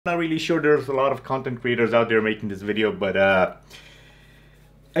Not really sure, there's a lot of content creators out there making this video, but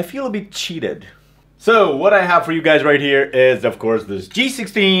I feel a bit cheated. So what I have for you guys right here is, of course, this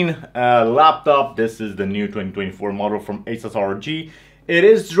G16 laptop. This is the new 2024 model from ASUS ROG. It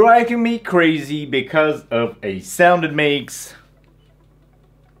is driving me crazy because of a sound it makes.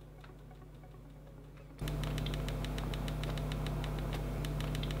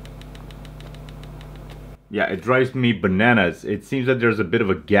 Yeah, it drives me bananas. It seems that there's a bit of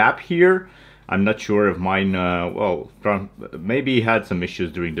a gap here. I'm not sure if mine, maybe had some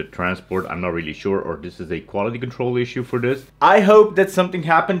issues during the transport. I'm not really sure, or this is a quality control issue for this. I hope that something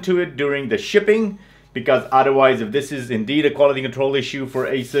happened to it during the shipping, because otherwise, if this is indeed a quality control issue for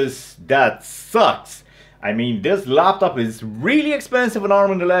ASUS, that sucks. I mean, this laptop is really expensive, an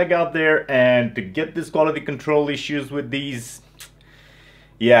arm and a leg out there, and to get this quality control issues with these,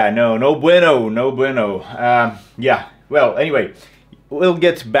 yeah, no bueno, no bueno. Yeah, well, anyway, we'll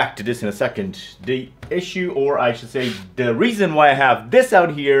get back to this in a second. The issue, or I should say, the reason why I have this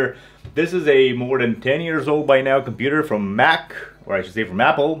out here, this is a more than 10 years old by now computer from Mac, or I should say from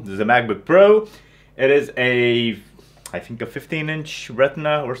Apple. This is a MacBook Pro. It is a, I think a 15-inch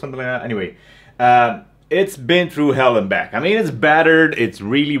Retina or something like that. Anyway, it's been through hell and back. I mean, it's battered, it's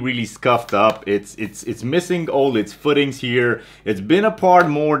really scuffed up, it's missing all its footings here. It's been apart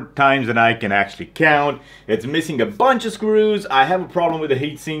more times than I can actually count. It's missing a bunch of screws. I have a problem with the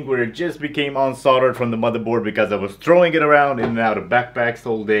heatsink where it just became unsoldered from the motherboard because I was throwing it around in and out of backpacks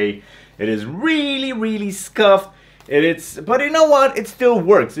all day. It is really scuffed. But you know what? It still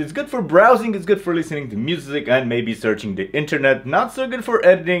works. It's good for browsing, it's good for listening to music and maybe searching the internet. Not so good for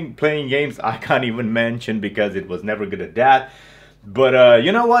editing, playing games. I can't even mention because it was never good at that. But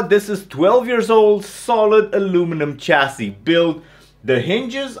you know what? This is 12 years old, solid aluminum chassis build. The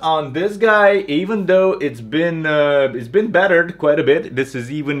hinges on this guy, even though it's been battered quite a bit. This is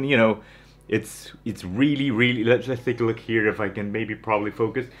even, you know, it's really, let's take a look here if I can maybe probably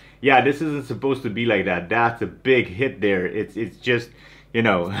focus. Yeah, this isn't supposed to be like that. That's a big hit there. It's just, you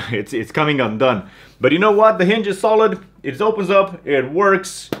know, it's coming undone. But you know what? The hinge is solid. It opens up. It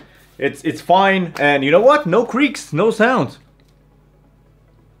works. It's fine. And you know what? No creaks, no sounds.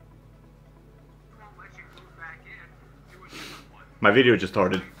 My video just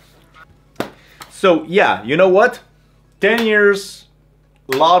started. So yeah, you know what? 10 years.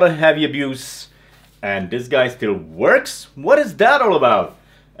 A lot of heavy abuse, and this guy still works? What is that all about?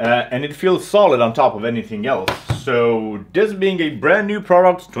 And it feels solid on top of anything else. So this being a brand new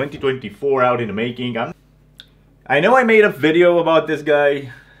product, 2024 out in the making. I know I made a video about this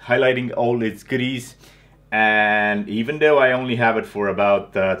guy, highlighting all its goodies, and even though I only have it for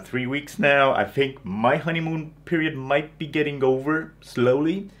about 3 weeks now, I think my honeymoon period might be getting over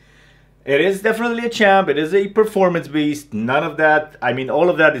slowly. It is definitely a champ, it is a performance beast, none of that, I mean all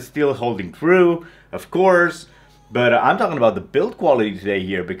of that is still holding true, of course, but I'm talking about the build quality today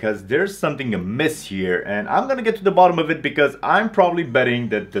here because there's something amiss here, and I'm gonna get to the bottom of it because I'm probably betting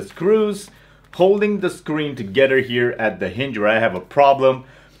that the screws holding the screen together here at the hinge where I have a problem,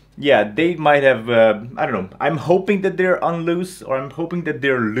 yeah, they might have, I don't know, I'm hoping that they're unloose, or I'm hoping that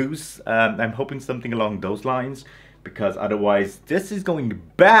they're loose, I'm hoping something along those lines, because otherwise this is going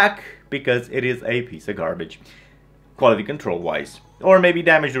back because it is a piece of garbage, quality control wise, or maybe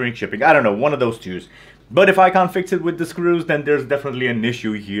damage during shipping. I don't know, one of those two. But if I can't fix it with the screws, then there's definitely an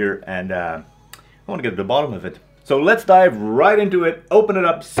issue here, and I want to get to the bottom of it. So let's dive right into it, open it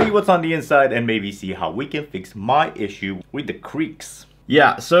up, see what's on the inside, and maybe see how we can fix my issue with the creaks.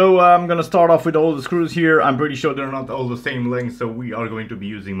 Yeah, so I'm gonna start off with all the screws here. I'm pretty sure they're not all the same length, so we are going to be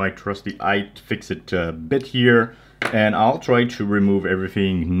using my trusty iFixit bit here. And I'll try to remove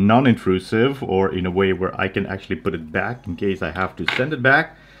everything non-intrusive, or in a way where I can actually put it back in case I have to send it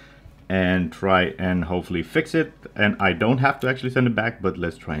back, and try and hopefully fix it. And I don't have to actually send it back, but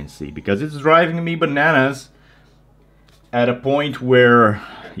let's try and see, because it's driving me bananas at a point where,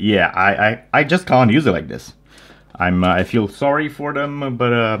 yeah, I just can't use it like this. I feel sorry for them,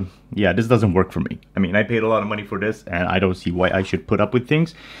 but yeah, this doesn't work for me. I mean, I paid a lot of money for this, and I don't see why I should put up with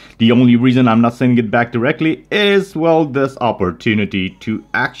things. The only reason I'm not sending it back directly is, well, this opportunity to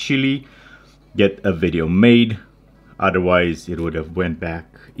actually get a video made. Otherwise, it would have went back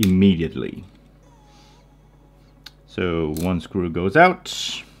immediately. So one screw goes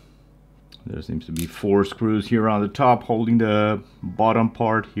out. There seems to be 4 screws here on the top holding the bottom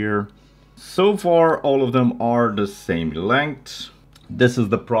part here. So far, all of them are the same length. This is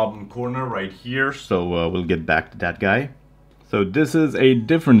the problem corner right here, so we'll get back to that guy. So this is a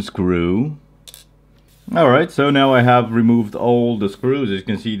different screw. Alright, so now I have removed all the screws. As you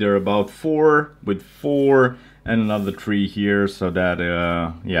can see, there are about 4 with 4 and another 3 here, so that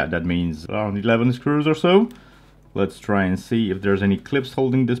yeah, that means around 11 screws or so. Let's try and see if there's any clips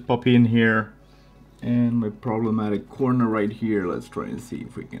holding this puppy in here. And my problematic corner right here, let's try and see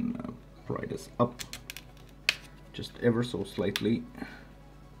if we can pry this up just ever so slightly.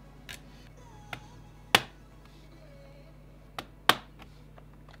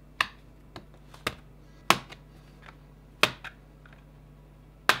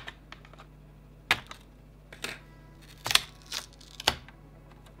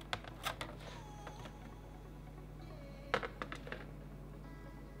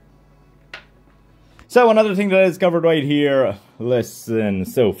 So another thing that I discovered right here, listen.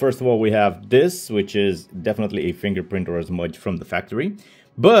 So first of all, we have this, which is definitely a fingerprint or a smudge from the factory.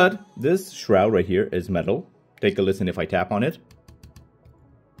 But this shroud right here is metal. Take a listen if I tap on it.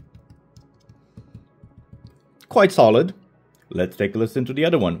 Quite solid. Let's take a listen to the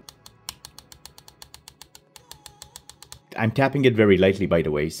other one. I'm tapping it very lightly, by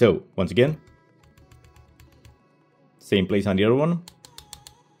the way. So once again, same place on the other one.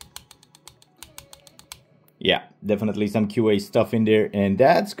 Yeah, definitely some QA stuff in there. And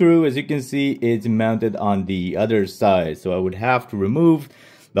that screw, as you can see, is mounted on the other side. So I would have to remove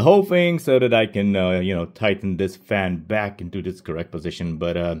the whole thing so that I can, you know, tighten this fan back into its correct position.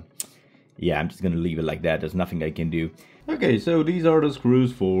 But yeah, I'm just going to leave it like that. There's nothing I can do. Okay, so these are the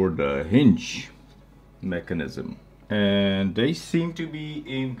screws for the hinge mechanism. And they seem to be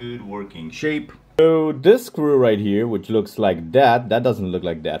in good working shape. So this screw right here, which looks like that doesn't look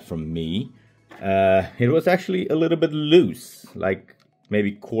like that from me. It was actually a little bit loose, like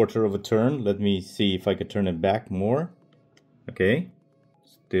maybe quarter of a turn. Let me see if I could turn it back more. Okay,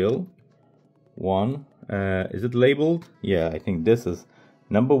 still one. Is it labeled? Yeah, I think this is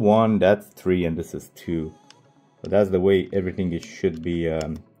number 1, that's 3, and this is 2. So that's the way everything should be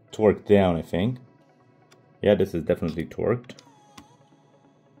torqued down, I think. Yeah, this is definitely torqued.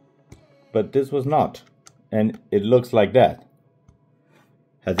 But this was not, and it looks like that.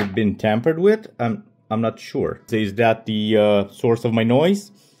 Has it been tampered with? I'm not sure. Is that the source of my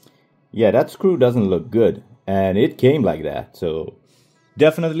noise? Yeah, that screw doesn't look good, and it came like that. So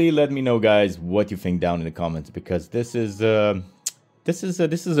definitely let me know, guys, what you think down in the comments, because this is a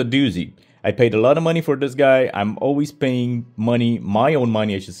doozy. I paid a lot of money for this guy. I'm always paying money, my own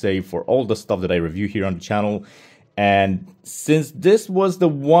money, I should say, for all the stuff that I review here on the channel. And since this was the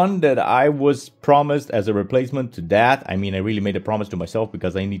one that I was promised as a replacement to that, I mean, I really made a promise to myself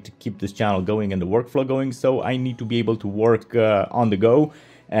because I need to keep this channel going and the workflow going. So I need to be able to work on the go.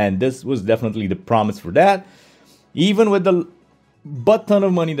 And this was definitely the promise for that. Even with the butt ton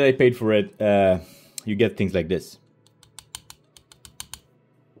of money that I paid for it, you get things like this.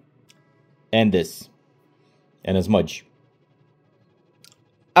 And this. And a smudge.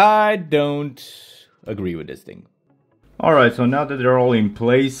 I don't agree with this thing. Alright, so now that they're all in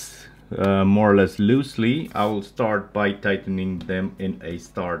place, more or less loosely, I will start by tightening them in a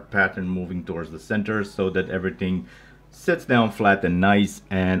star pattern, moving towards the center so that everything sits down flat and nice,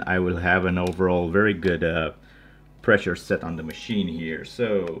 and I will have an overall very good pressure set on the machine here.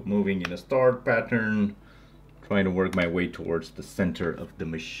 So moving in a star pattern, trying to work my way towards the center of the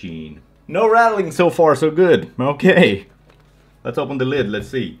machine. No rattling so far, so good. Okay, let's open the lid, let's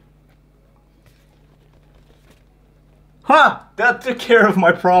see. Ha! That took care of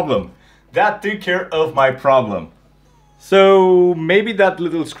my problem. That took care of my problem. So maybe that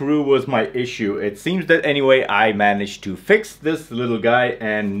little screw was my issue. It seems that anyway I managed to fix this little guy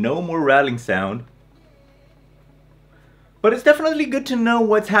and no more rattling sound. But it's definitely good to know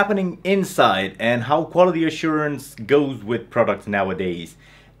what's happening inside and how quality assurance goes with products nowadays.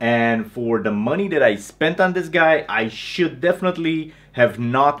 And for the money that I spent on this guy, I should definitely have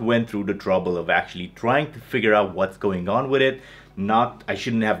not went through the trouble of actually trying to figure out what's going on with it. I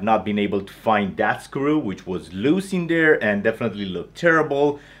shouldn't have not been able to find that screw, which was loose in there and definitely looked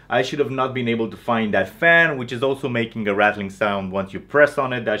terrible. I should have not been able to find that fan, which is also making a rattling sound once you press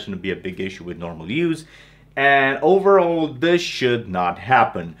on it. That shouldn't be a big issue with normal use. And overall, this should not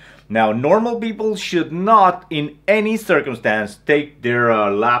happen. Now, normal people should not, in any circumstance, take their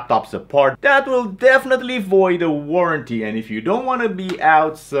laptops apart. That will definitely void a warranty. And if you don't want to be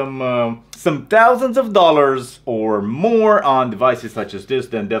out some thousands of dollars or more on devices such as this,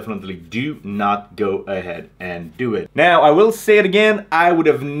 then definitely do not go ahead and do it. Now, I will say it again, I would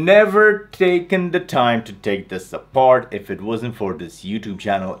have never taken the time to take this apart if it wasn't for this YouTube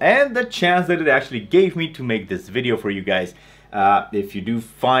channel and the chance that it actually gave me to make this video for you guys. If you do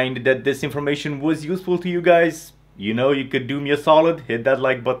find that this information was useful to you guys, you know, you could do me a solid, hit that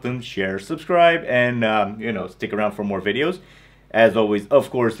like button, share, subscribe, and you know, stick around for more videos. As always, of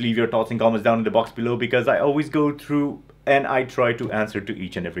course, leave your thoughts and comments down in the box below, because I always go through and I try to answer to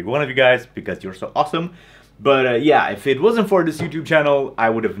each and every one of you guys, because you're so awesome. But yeah, if it wasn't for this YouTube channel, I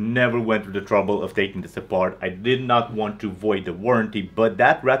would have never went through the trouble of taking this apart. I did not want to void the warranty, but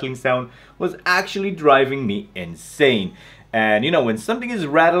that rattling sound was actually driving me insane. And you know, when something is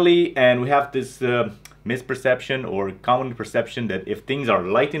rattly and we have this misperception or common perception that if things are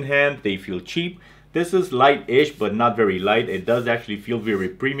light in hand, they feel cheap. This is light-ish, but not very light. It does actually feel very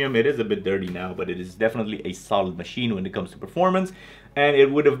premium. It is a bit dirty now, but it is definitely a solid machine when it comes to performance. And it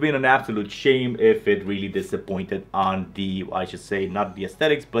would have been an absolute shame if it really disappointed on the, I should say, not the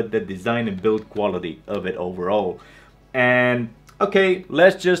aesthetics, but the design and build quality of it overall. And okay,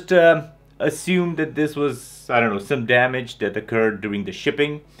 let's just assume that this was, I don't know, some damage that occurred during the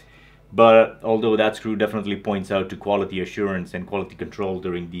shipping. But although that screw definitely points out to quality assurance and quality control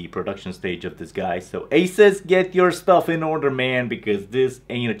during the production stage of this guy. So ASUS, get your stuff in order, man, because this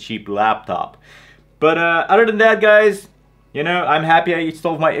ain't a cheap laptop. But other than that, guys, you know, I'm happy I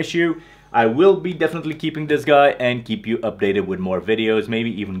solved my issue. I will be definitely keeping this guy and keep you updated with more videos,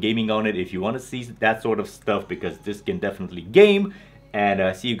 maybe even gaming on it if you want to see that sort of stuff, because this can definitely game.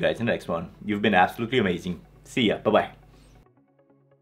 And see you guys in the next one. You've been absolutely amazing. See ya. Bye-bye.